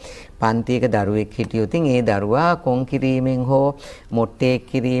ගන්න ඕනේ. පන්තියක දරුවෙක් හිටියොත් ඒ දරුවා කොන් කිරීමෙන් හෝ මොට්ටේක්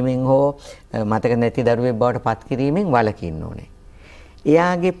කිරීමෙන් හෝ මතක නැති දරුවෙක් බවට පත් කිරීමෙන් වළකින්න ඕනේ.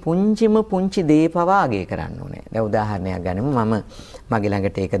 එයාගේ පුංචි දේ පවා අගය කරන්න ඕනේ. දැන් උදාහරණයක් ගන්නමු. මම මගේ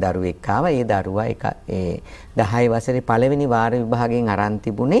ළඟට ඒක දරුවෙක් ආවා. ඒ දරුවා ඒ 10 වසරේ පළවෙනි වාර විභාගයෙන් අරන්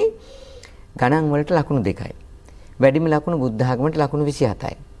තිබුණේ ගණන් වලට ලකුණු 2යි. වැඩිම ලකුණු බුද්ධ ආගමට ලකුණු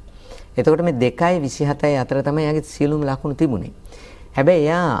 27යි. එතකොට මේ 2යි 27යි අතර තමයි එයාගේ සියලුම ලකුණු තිබුණේ. හැබැයි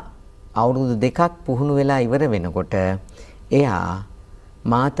එයා අවුරුදු 2ක් පුහුණු වෙලා ඉවර වෙනකොට එයා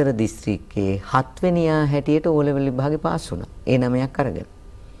මාතර දිස්ත්‍රික්කයේ 7 වෙනියා හැටියට O level විභාගේ පාස් වුණා. ඒ 9ක් අරගෙන.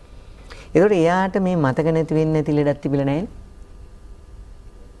 ඒතකොට එයාට මේ මතක නැති වෙන්නේ නැති ලෙඩක් තිබිලා නැහැ.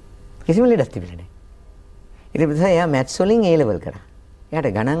 කිසිම ලෙඩක් තිබිලා නැහැ. ඊට පස්සේ එයා මැත්ස් වලින් A level කරා.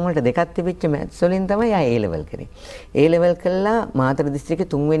 එයාට ගණන් වලට දෙකක් තිබිච්ච මැත්ස් වලින් තමයි එයා A level කරේ. A level කළා මාතර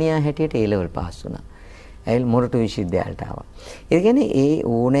දිස්ත්‍රික්කයේ 3 වෙනියා හැටියට A level පාස් වුණා. ඇයි මොරටු විශ්වවිද්‍යාලයට ආවා. ඒ කියන්නේ ඒ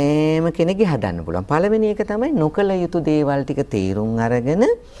ඕනෑම කෙනෙක්ගේ හදන්න පුළුවන්. පළවෙනි එක තමයි නොකළ යුතු දේවල් ටික තේරුම් අරගෙන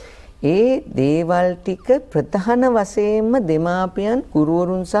ඒ දේවල් ටික ප්‍රධාන වශයෙන්ම දෙමාපියන්,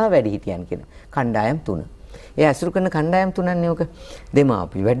 ගුරුවරුන් සහ වැඩිහිටියන් කියන කණ්ඩායම් තුන. ඒ ඇසුරු කරන කණ්ඩායම් තුනන්නේ ඔක.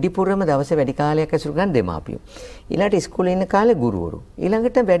 දෙමාපියෝ වැඩිපුරම දවසේ වැඩි කාලයක් ඇසුරු කරන දෙමාපියෝ. ඊළඟට ඉස්කෝලේ ඉන්න කාලේ ගුරුවරු.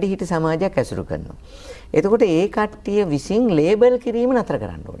 ඊළඟට වැඩිහිටි සමාජයක් ඇසුරු කරනවා. එතකොට ඒ කට්ටිය විසින් ලේබල් කිරීම නතර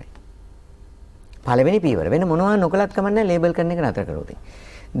කරන්න ඕනේ. පළවෙනි පියවර වෙන මොනවා නොකලත් කමන්නේ ලේබල් කරන එක නතර කරොත්.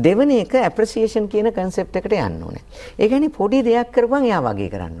 දෙවෙනි එක ඇප්‍රීසියේෂන් කියන concept එකට යන්න ඕනේ. ඒ කියන්නේ පොඩි දෙයක් කරපුවම එයා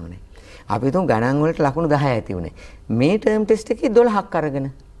වගේ කරන්න ඕනේ. අපි හිතමු ගණන් වලට ලකුණු 10 ඇති උනේ. මේ ටර්ම් ටෙස්ට් එකේ 12ක්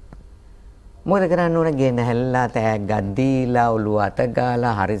අරගෙන. මොකද කරන්න ඕනේ? ගෙන හැල්ලා තෑග්ගක් දීලා ඔළුව අත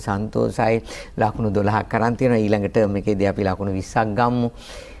ගාලා හරි සන්තෝෂයි ලකුණු 12ක් අරන් තියෙනවා. ඊළඟ ටර්ම් එකේදී අපි ලකුණු 20ක් ගම්මු.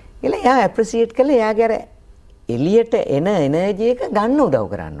 කියලා එයා ඇප්‍රීසියේට් කරලා එයාගේ අර එළියට එන එනර්ජි එක ගන්න උදව්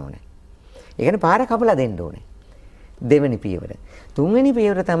කරන්න ඕනේ. ඒ කියන්නේ පාර කපලා දෙන්න ඕනේ. දෙවෙනි පියවර. තුන්වෙනි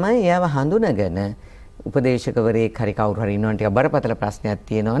පියවර තමයි එයාව හඳුනගෙන උපදේශකවරයෙක් හරි කවුරු හරි ඉන්නවනම් ටික බරපතල ප්‍රශ්නයක්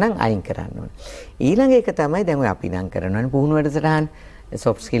තියෙනවා නම් අයින් කරන්න ඕනේ. ඊළඟ එක තමයි දැන් ඔය අපි නම් කරනවානේ පුහුණු වැඩසටහන්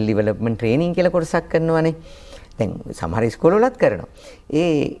soft skill development training කියලා කොටසක් කරනවානේ. දැන් සමහර ඉස්කෝලවලත් කරනවා.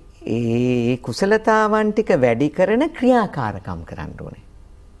 ඒ කුසලතාවන් ටික වැඩි කරන ක්‍රියාකාරකම් කරන්න ඕනේ.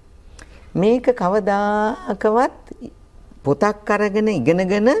 මේක කවදාකවත් පොතක් අරගෙන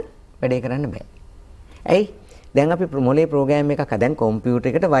ඉගෙනගෙන වැඩේ කරන්න බෑ. ඇයි? දැන් අපි මොලේ ප්‍රෝග්‍රෑම් එකක් දැන් කම්පියුටර්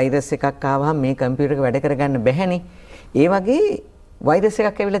එකට වෛරස් එකක් ආවහම මේ කම්පියුටර් එක වැඩ කරගන්න බැහැනේ. ඒ වගේ වෛරස්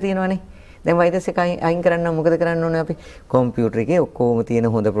එකක් ඇවිල්ලා තියෙනවානේ. දැන් වෛරස් එක අයින් කරන්න මොකද කරන්න ඕනේ අපි? කම්පියුටර් එකේ ඔක්කොම තියෙන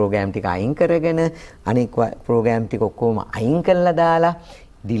හොඳ ප්‍රෝග්‍රෑම් ටික අයින් කරගෙන අනික ප්‍රෝග්‍රෑම් ටික ඔක්කොම අයින් කරලා දාලා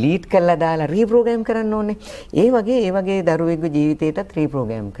ඩිලීට් කරලා දාලා රීප්‍රෝග්‍රෑම් කරන්න ඕනේ. ඒ වගේ දරුවෙකුගේ ජීවිතේටත්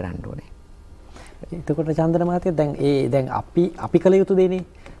රීප්‍රෝග්‍රෑම් කරන්න ඕනේ. එතකොට චන්දන මහත්තයා දැන් අපි කළ යුතු දෙන්නේ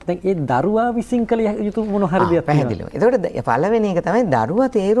දැන් ඒ දරුවා විසින් කළ යුතු මොන හරි දෙයක් පැහැදිලිව. එතකොට පළවෙනි එක තමයි දරුවා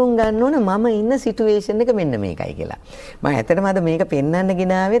තේරුම් ගන්න ඕන මම ඉන්න සිටුේෂන් එක මෙන්න මේකයි කියලා. මම ඇත්තටම අද මේක පෙන්වන්න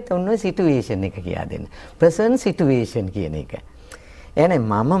ගෙනාවෙත් ඔන්න ඔය සිටුේෂන් එක කියා දෙන්න. ප්‍රසන්ට් සිටුේෂන් කියන එක. එහෙනම්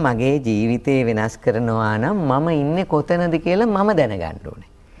මම මගේ ජීවිතේ වෙනස් කරනවා නම් මම ඉන්නේ කොතනද කියලා මම දැනගන්න ඕනේ.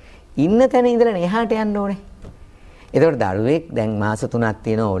 ඉන්න තැන ඉඳලා එහාට යන්න ඕනේ. එතකොට දරුවෙක් දැන් මාස 3ක්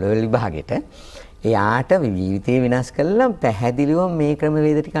තියෙන ඕලෙවල් විභාගෙට එයාට ජීවිතේ වෙනස් කළා පැහැදිලිව මේ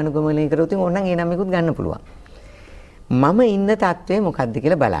ක්‍රමවේද ටික අනුගමනය කරොත් ඕනනම් ඒ නමකුත් ගන්න පුළුවන්. මම ඉන්න තත්ත්වය මොකක්ද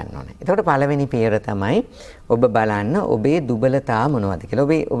කියලා බලන්න ඕනේ. එතකොට පළවෙනි පියවර තමයි ඔබ බලන්න ඔබේ දුබලතා මොනවද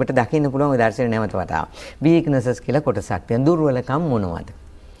කියලා. ඔබට දකින්න පුළුවන් ඔය දර්ශනේ නැවත වතාවක්. weaknesses කියලා කොටසක් තියෙන දුර්වලකම් මොනවද?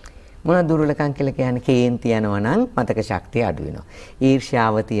 මොන දුර්වලකම් කියලා කියන්නේ කේන්ති යනවා නම් මතක ශක්තිය අඩු වෙනවා.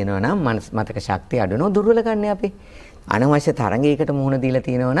 ඊර්ෂ්‍යාව තියෙනවා නම් මතක ශක්තිය අඩු වෙනවා. දුර්වලකම්නේ අපි. අනවශ්‍ය තරංගයකට මුහුණ දීලා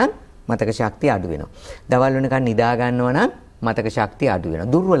තියෙනවා නම් මතක ශක්තිය අඩු වෙනවා. දවල් වෙනකන් නිදා ගන්නවා නම් මතක ශක්තිය අඩු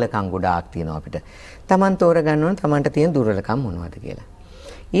වෙනවා. දුර්වලකම් ගොඩාක් තියෙනවා අපිට. Taman තෝරගන්න ඕන Tamanට තියෙන දුර්වලකම් මොනවද කියලා.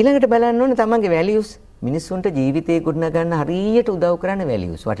 ඊළඟට බලන්න ඕන Tamanගේ values. මිනිස්සුන්ට ජීවිතේ ගොඩනගන්න හරියට උදව් කරන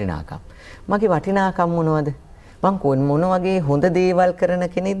values වටිනාකම්. මගේ වටිනාකම් මොනවද? මම මොන වගේ හොඳ දේවල් කරන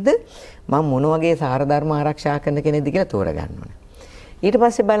කෙනෙක්ද? මම මොන වගේ සාර ධර්ම ආරක්ෂා කරන කෙනෙක්ද කියලා තෝරගන්න ඕනේ. ඊට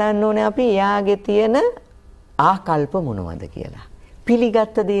පස්සේ බලන්න ඕනේ අපි එයාගේ තියෙන ආකල්ප මොනවද කියලා.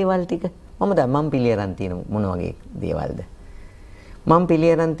 පිළිගත්ත දේවල් ටික මම පිළිඅරන් තියෙන මොන වගේ දේවල්ද? මම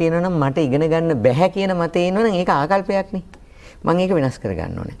පිළිඅරන් තියෙනවා නම් මට ඉගෙන ගන්න බැහැ කියන මතේ ඉන්නවනම් ඒක ආකල්පයක් නේ. මම ඒක වෙනස් කර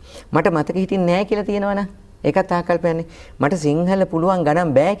ගන්න ඕනේ. මට මතක හිටින්නේ නැහැ කියලා තියෙනවනම් ඒකත් ආකල්පයක්නේ. මට සිංහල පුළුවන්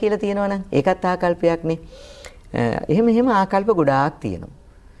ගණන් බෑ කියලා තියෙනවනම් ඒකත් ආකල්පයක්නේ. එහෙම ආකල්ප ගොඩාක් තියෙනවා.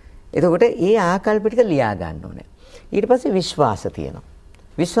 එතකොට ඒ ආකල්ප ටික ලියා ගන්න ඕනේ. ඊට පස්සේ විශ්වාස තියෙනවා.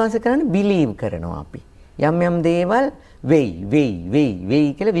 විශ්වාස කරන්නේ බිලීව් කරනවා අපි. යම් දේවල්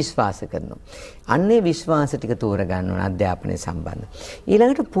වෙයි කියලා විශ්වාස කරනවා. අන්නේ විශ්වාස ටික තෝර ගන්න ඕන අධ්‍යාපනය සම්බන්ධ.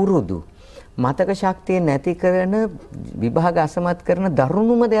 ඊළඟට පුරුදු. මතක ශක්තිය නැති කරන විභාග අසමත් කරන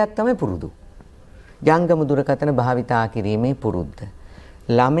දරුණුම දෙයක් තමයි පුරුදු. ජංගම දුරකථන භාවිතා කිරීමේ පුරුද්ද.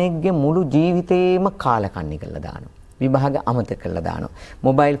 ළමෙක්ගේ මුළු ජීවිතේම කාලකන්ණි කරලා දානවා. විභාග අමතක කරලා දානවා.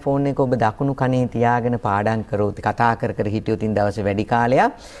 මොබයිල් ෆෝන් එක ඔබ දකුණු කනේ තියාගෙන පාඩම් කරොත් කතා කර හිටියොත් ඉන් දවසේ වැඩි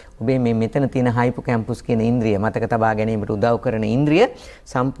කාලයක් ඔබේ මේ මෙතන තියෙන හයිපෝකැම්පස් කියන ඉන්ද්‍රිය මතක තබා ගැනීමට උදව් කරන ඉන්ද්‍රිය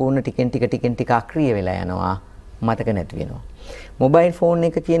සම්පූර්ණ ටිකෙන් ටික අක්‍රිය වෙලා යනවා. මතක නැති වෙනවා. මොබයිල් ෆෝන්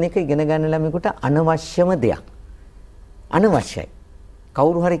එක කියන එක ඉගෙන ගන්න ළමයෙකුට අනවශ්‍යම දෙයක්. අනවශ්‍යයි.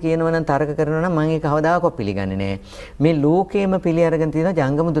 කවුරු හරි කියනවා නම් තර්ක කරනවා නම් මම ඒක කවදාකවත් පිළිගන්නේ නැහැ. මේ ලෝකේම පිළි අරගෙන තියෙන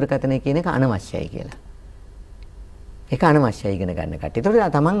ජංගම දුරකථනය කියන එක අනවශ්‍යයි කියලා. ඒක අනවශ්‍යයි ඉගෙන ගන්න කට්ටිය.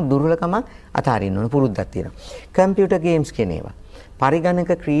 ඒතකොට තමන් දුර්වලකම අතාරින්න ඕන පුරුද්දක් තියෙනවා. කම්පියුටර් ගේම්ස් කියන ඒවා.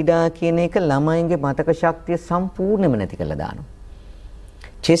 පරිගණක ක්‍රීඩා කියන එක ළමයින්ගේ මතක ශක්තිය සම්පූර්ණයෙන්ම නැති කරලා දානවා.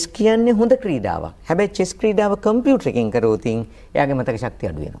 චෙස් කියන්නේ හොඳ ක්‍රීඩාවක්. හැබැයි චෙස් ක්‍රීඩාව කම්පියුටර් එකකින් කරොත් එයාගේ මතක ශක්තිය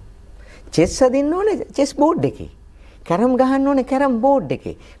අඩු වෙනවා. චෙස් හදින්න ඕනේ චෙස් බෝඩ් එකේ. කැරම් ගහන්න ඕනේ කැරම් බෝඩ්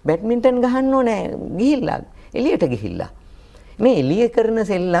එකේ. බැඩ්මින්ටන් ගහන්න ඕනේ ගිහිල්ලා එළියට ගිහිල්ලා. මේ එළිය කරන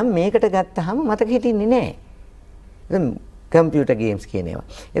සෙල්ලම් මේකට ගත්තාම මතක හිටින්නේ නැහැ. කම්පියුටර් ගේම්ස් කියන ඒවා.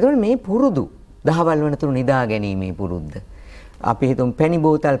 එතකොට මේ පුරුදු දහවල් වෙනතුරු නිදා ගැනීමේ පුරුද්ද. අපි හිතමු පැණි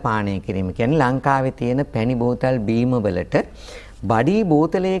බෝතල් පානය කිරීම කියන්නේ ලංකාවේ තියෙන පැණි බෝතල් බීම වලට බඩි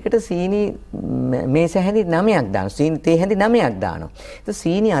බෝතලයකට සීනි මේස හැඳි 9ක් දානවා. සීනි තේ හැඳි 9ක් දානවා. ඒක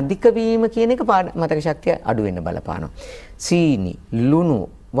සීනි අධික වීම කියන එක මතක ශක්තිය අඩු වෙන්න බලපානවා. සීනි, ලුණු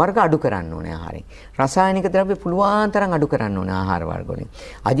වර්ග අඩු කරන්න ඕනේ ආහාරයෙන්. රසායනික ද්‍රව්‍ය පුළුවන් තරම් අඩු කරන්න ඕනේ ආහාර වර්ග වලින්.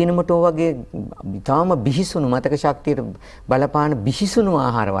 අජිනමොටෝ වගේ ඊටාම බිහිසුණු මතක ශක්තියට බලපාන බිහිසුණු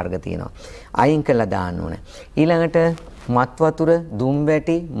ආහාර වර්ග තියෙනවා. අයින් කළා දාන්න ඕනේ. ඊළඟට මත් වතුර, දුම්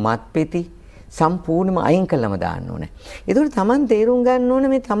වැටි, මත් පෙති සම්පූර්ණයෙන්ම අයින් කළාම දාන්න ඕනේ. ඒකට තමන් තේරුම් ගන්න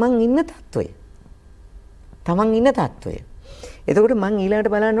ඕනේ මේ තමන් ඉන්න තත්වය. තමන් ඉන්න තත්වය. එතකොට මම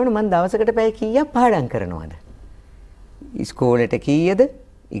ඊළඟට බලන්න ඕනේ මම දවසකට පැය කීයක් පාඩම් කරනවද? ඉස්කෝලේට කීයද?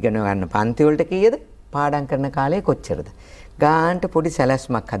 ඉගෙන ගන්න පන්ති වලට කීයද? පාඩම් කරන කාලය කොච්චරද? ගාන්ට පොඩි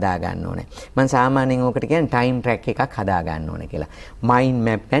සැලැස්මක් හදා ගන්න ඕනේ. මම සාමාන්‍යයෙන් ඕකට කියන්නේ ටයිම් ට්‍රැක් එකක් හදා ගන්න ඕනේ කියලා. Mind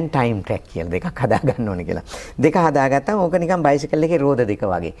map and time track කියලා දෙකක් හදා ගන්න ඕනේ කියලා. දෙක හදාගත්තාම ඕක නිකන් බයිසිකල් එකේ රෝද දෙක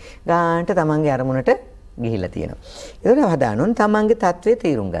වගේ. ගාන්ට තමන්ගේ අරමුණට ගිහිල්ලා තියෙනවා. ඒකට හදාන්න ඕනේ තමන්ගේ තත්ත්වය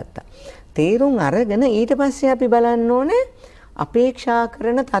තීරුම් ගත්තා. තීරුම් අරගෙන ඊට පස්සේ අපි බලන්න ඕනේ අපේක්ෂා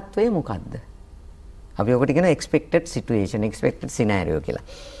කරන තත්ත්වය මොකද්ද? අපි ඔකට කියන expected situation, expected scenario කියලා.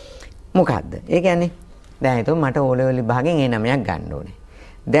 මොකද්ද? ඒ කියන්නේ දැන් හිතුව මට ඕලෙවල් විභාගෙන් ඒ 9ක් ගන්න ඕනේ.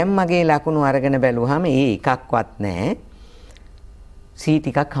 දැන් මගේ ලකුණු අරගෙන බැලුවාම ඒ එකක්වත් නැහැ. C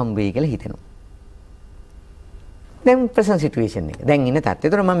ටිකක් හම්බ වෙයි කියලා හිතෙනවා. දැන් present situation එක. දැන් ඉන්න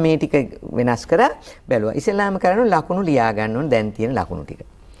තත්ත්වය. ඒතර මම මේ ටික වෙනස් කරා බැලුවා. ඉස්සෙල්ලාම කරන්නේ ලකුණු ලියා ගන්න ඕනේ දැන් තියෙන ලකුණු ටික.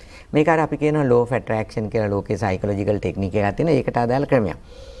 මේක අර අපි කියනවා law of attraction කියලා ලෝකේ psychological technique එකක් තියෙනවා. ඒකට අදාළ ක්‍රමයක්.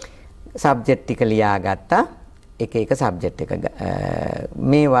 සබ්ජෙක්ට් ටික ලියාගත්තා. එක සබ්ජෙක්ට් එක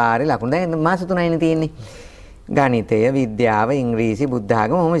මේ වාරේ ලකුණු දැන් මාස 3යිනේ තියෙන්නේ. ගණිතය, විද්‍යාව, ඉංග්‍රීසි, බුද්ධ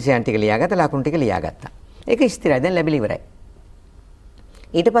ආගම මොහොම විෂයන් ටික ලියාගත්තා, ලකුණු ටික ලියාගත්තා. ඒක ස්ථිරයි දැන් ලැබිලා ඉවරයි.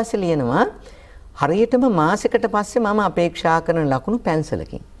 ඊට පස්සේ ලියනවා හරියටම මාසයකට පස්සේ මම අපේක්ෂා කරන ලකුණු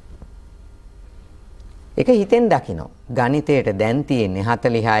පැන්සලකින්. ඒක හිතෙන් දකින්න. ගණිතයට දැන් තියෙන්නේ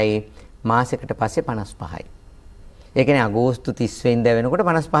 40යි මාසයකට පස්සේ 55යි. ඒ කියන්නේ අගෝස්තු 30 වෙනිදා වෙනකොට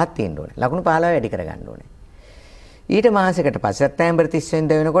 55ක් තියෙන්න ඕනේ. ලකුණු 15 වැඩි කරගන්න ඕනේ. ඊට මාසයකට පස්සේ සැප්තැම්බර් 30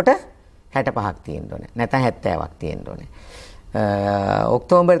 වෙනිදා වෙනකොට 65ක් තියෙන්න ඕනේ. නැත්නම් 70ක් තියෙන්න ඕනේ.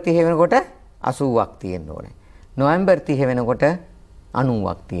 ඔක්තෝබර් 30 වෙනකොට 80ක් තියෙන්න ඕනේ. නොවැම්බර් 30 වෙනකොට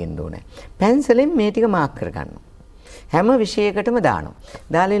 90ක් තියෙන්න ඕනේ. පැන්සලෙන් මේ ටික මාක් කරගන්නවා. හැම විෂයයකටම දානවා.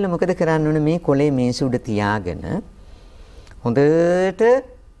 දාලා මොකද කරන්න ඕනේ මේ කොලේ මේස උඩ තියාගෙන හොඳට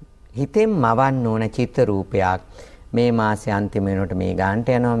හිතෙන් මවන්න ඕන චිත්‍ර රූපයක්. මේ මාසේ අන්තිම වෙනකොට මේ ගානට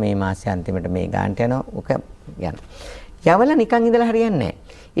යනවා, මේ මාසේ අන්තිමට මේ ගානට යනවා. ඔක යනවා. යවලා නිකන් ඉඳලා හරියන්නේ නැහැ.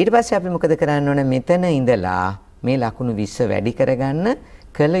 ඊට පස්සේ අපි මොකද කරන්න ඕන මෙතන ඉඳලා මේ ලකුණු 20 වැඩි කරගන්න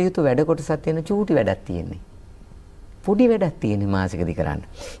කළ යුතු වැඩ කොටසක් තියෙන චූටි වැඩක් තියෙන්නේ. පොඩි වැඩක් තියෙන්නේ මාසෙකදී කරන්න.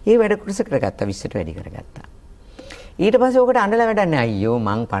 ඒ වැඩ කොටස කරගත්තා 20ට වැඩි කරගත්තා. ඊට පස්සේ ඔකට අඬලා වැඩක් නැහැ. අයියෝ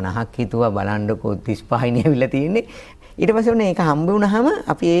මං 50ක් හිතුවා බලන්නකෝ 35යිනේ ඇවිල්ලා තියෙන්නේ. ඊට පස්සේ ඔන්න ඒක හම්බ වුණාම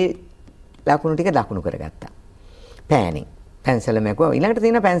අපි ඒ ලකුණු ටික දකුණු කරගත්තා. පෑනින් පැන්සල මැකුවා. ඊළඟට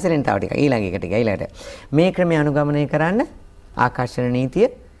තියෙන පැන්සලෙන් තව ටිකක්. ඊළඟ එක ටික ඊළඟට. මේ ක්‍රමය අනුගමනය කරන්න ආකර්ෂණ නීතිය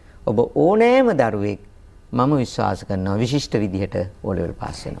ඔබ ඕනෑම දරුවෙක් මම විශ්වාස කරනවා විශිෂ්ට විදිහට O level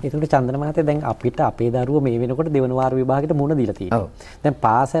පාස් වෙනවා. ඒකට චන්දන මහත්තයා දැන් අපිට අපේ දරුවෝ මේ වෙනකොට දෙවන වාර විභාගෙට මුණ දීලා තියෙනවා. දැන්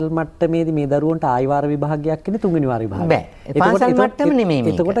පාසල් මට්ටමේදී මේ දරුවන්ට ආයි වාර විභාගයක් ඉන්නේ තුන්වෙනි වාර විභාගය. බෑ. පාසල් මට්ටම නෙමෙයි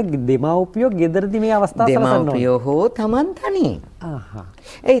මේක. එතකොට දෙමව්පියෝ ගෙදරදී මේ අවස්ථාව සලසන්න ඕනේ. දෙමව්පියෝ හෝ Taman තනි.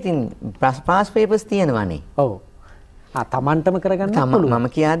 ඒ ඉතින් පාස් පේපර්ස් තියෙනවානේ. ඔව්. තමන්ටම කරගන්න පුළුවන්.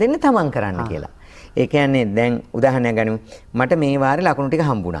 මම කියා දෙන්නේ තමන් කරන්න කියලා. ඒ කියන්නේ දැන් උදාහරණයක් ගනිමු. මට මේ වාරේ ලකුණු ටික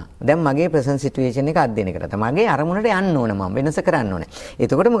හම්බුණා. දැන් මගේ ප්‍රසන්ට් සිටුේෂන් එක අධ්‍යයනය කරා. මගේ අරමුණට යන්න ඕන මම වෙනස කරන්න ඕනේ.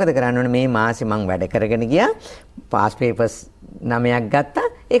 එතකොට මොකද කරන්න ඕනේ? මේ මාසේ මම වැඩ කරගෙන ගියා. පාස් පේපර්ස් 9ක් ගත්තා.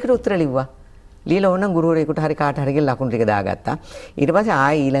 ඒකට උත්තර ලිව්වා. ලියලා ඕන ගුරුවරයෙකුට හරි කාට හරි ගිහලා ලකුණු ටික දාගත්තා. ඊට පස්සේ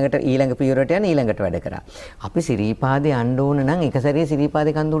ආයෙ ඊළඟ පියවරට යන ඊළඟට වැඩ කරා. අපි සිරීපාදේ යන්න ඕන නම් එක සැරේ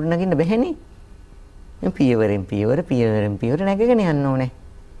සිරීපාදේ කන්දුට නගින්න බැහැනේ. පියවරෙන් පියවර නැගගෙන යන්න ඕනේ.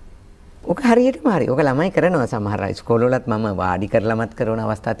 ඔක හරියටම හරි. ඔක ළමයි කරනවා සමහර ඉස්කෝලවලත් මම වාඩි කරලාමත් කරන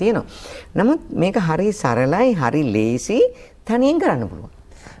අවස්ථා තියෙනවා. නමුත් මේක හරි සරලයි, හරි ලේසි තනියෙන් කරන්න පුළුවන්.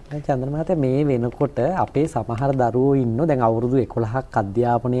 දැන් චන්දන මහත්තයා මේ වෙනකොට අපේ සමහර දරුවෝ ඉන්නෝ දැන් අවුරුදු 11ක්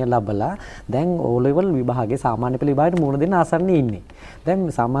අධ්‍යාපනය ලැබලා දැන් O level විභාගේ සාමාන්‍ය පෙළ විභාගයට මුහුණ දෙන්න ආසන්නයේ ඉන්නේ. දැන්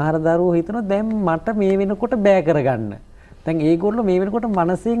සමහර දරුවෝ හිතනවා දැන් මට මේ වෙනකොට බෑ කරගන්න. දැන් ඒගොල්ලෝ මේ වෙනකොට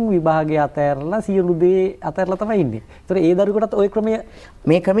මනසින් විභාගය අතහැරලා සියලු දේ අතහැරලා තමයි ඉන්නේ. ඒතර ඒ දරුවෙකුටත් ওই ක්‍රමය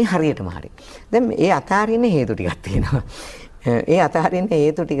මේ ක්‍රමය හරියටම හරි. දැන් ඒ අතාරින්න හේතු ටිකක් තියෙනවා. ඒ අතාරින්න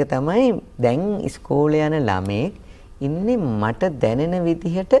හේතු ටික තමයි දැන් ඉස්කෝලේ යන ළමේ ඉන්නේ මට දැනෙන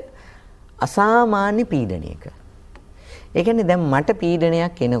විදිහට අසාමාන්‍ය පීඩනයක. ඒ කියන්නේ දැන් මට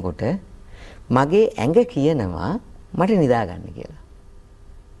පීඩනයක් එනකොට මගේ ඇඟ කියනවා මට නිදා ගන්න කියලා.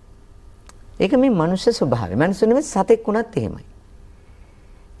 ඒක මේ මනුෂ්‍ය ස්වභාවය. මනුෂ්‍ය නෙමෙයි සතෙක් වුණත් එහෙමයි.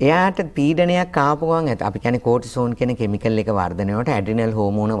 එයාට පීඩනයක් ආපු ගමන් අපි කියන්නේ කෝටිසෝන් කියන කිමිකල් එක වර්ධනය වෙනකොට ඇඩ්‍රිනල්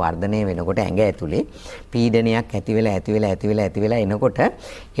හෝමෝන වර්ධනය වෙනකොට ඇඟ ඇතුලේ පීඩනයක් ඇති වෙලා එනකොට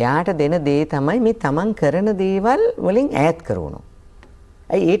එයාට දෙන දේ තමයි මේ තමන් කරන දේවල් වලින් ඈත් කරනවා.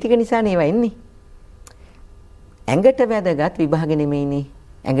 ඇයි ඒ ටික නිසා නේවා එන්නේ? ඇඟට වැදගත් විභාගෙ නෙමෙයිනේ.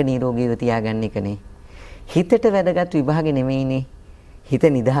 ඇඟ නිරෝගීව තියාගන්න එකනේ. හිතට වැදගත් විභාගෙ නෙමෙයිනේ. හිත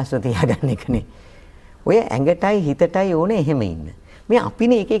නිදහස්ව තියාගන්න එකනේ. ඔය ඇඟටයි හිතටයි ඕනේ එහෙම ඉන්න. මේ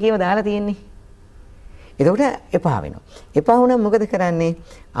අපිනේ එක එකව දාලා තියෙන්නේ. එතකොට එපා වෙනවා. එපා වුණාම මොකද කරන්නේ?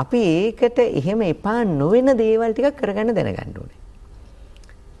 අපි ඒකට එහෙම එපා නොවන දේවල් ටිකක් කරගන්න දැනගන්න ඕනේ.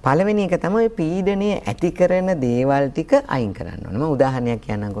 පළවෙනි එක තමයි පීඩනය ඇති කරන දේවල් ටික අයින් කරන්න ඕනේ. මම උදාහරණයක්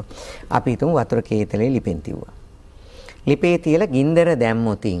කියන්නම්කෝ. අපි හිතමු වතුර කේතලේ ලිපෙන් තියුවා. ලිපේ තියලා ගින්දර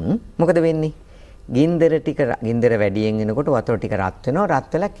දැම්මොතින් මොකද වෙන්නේ? ගින්දර වැඩියෙන් එනකොට වතුර ටික රත් වෙනවා.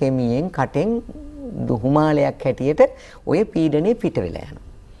 රත් වෙලා කෙමියෙන් කටෙන් දුහුමාලයක් හැටියට ඔය පීඩනේ පිට වෙලා යනවා.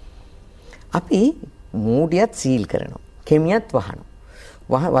 අපි මූඩියත් සීල් කරනවා. කෙමියත්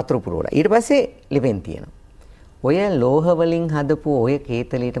වහනවා. වතුර පුරවලා. ඊට පස්සේ ලිපෙන් තියනවා. ඔය ලෝහ වලින් හදපු ඔය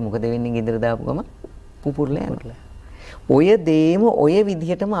කේතලයට මොකද වෙන්නේ ගින්දර දාපු ගම? පුපුරලා යනවා. ඔය දේම ඔය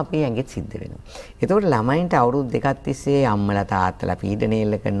විදිහටම අපේ ඇඟෙත් සිද්ධ වෙනවා. එතකොට ළමයින්ට අවුරුදු දෙකක් තිස්සේ අම්මලා තාත්තලා පීඩනය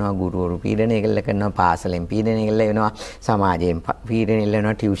එල්ල කරනවා, ගුරුවරු පීඩනය එල්ල කරනවා, පාසලෙන් පීඩනය එල්ල වෙනවා, සමාජයෙන් පීඩනය එල්ල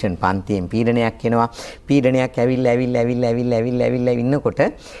වෙනවා, ටියුෂන් පන්තියෙන් පීඩනයක් එනවා. පීඩනයක් ඇවිල්ලා ඉන්නකොට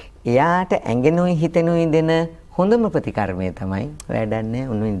එයාට ඇඟෙනුයි හිතෙනුයි දෙන හොඳම ප්‍රතිකර්මය තමයි වැඩක් නැහැ,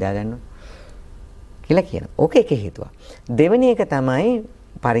 උණු නිදා ගන්නවා කියලා කියනවා. ඕක එක හේතුවක්. දෙවෙනි එක තමයි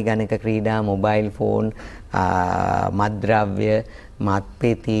පරිගණක ක්‍රීඩා, මොබයිල් ෆෝන්, මත්ද්‍රව්‍ය,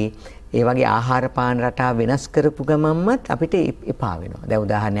 මත්පෙති ඒ වගේ ආහාර පාන රටාව වෙනස් කරපු ගමන්මත් අපිට එපා වෙනවා. දැන්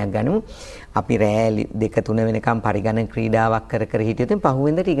උදාහරණයක් ගනිමු. අපි රෑ 2-3 වෙනකම් පරිගණක ක්‍රීඩාවක් කර කර හිටියොත්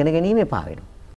පහුවෙන්දට ඉගෙන ගැනීම එපා වෙනවා.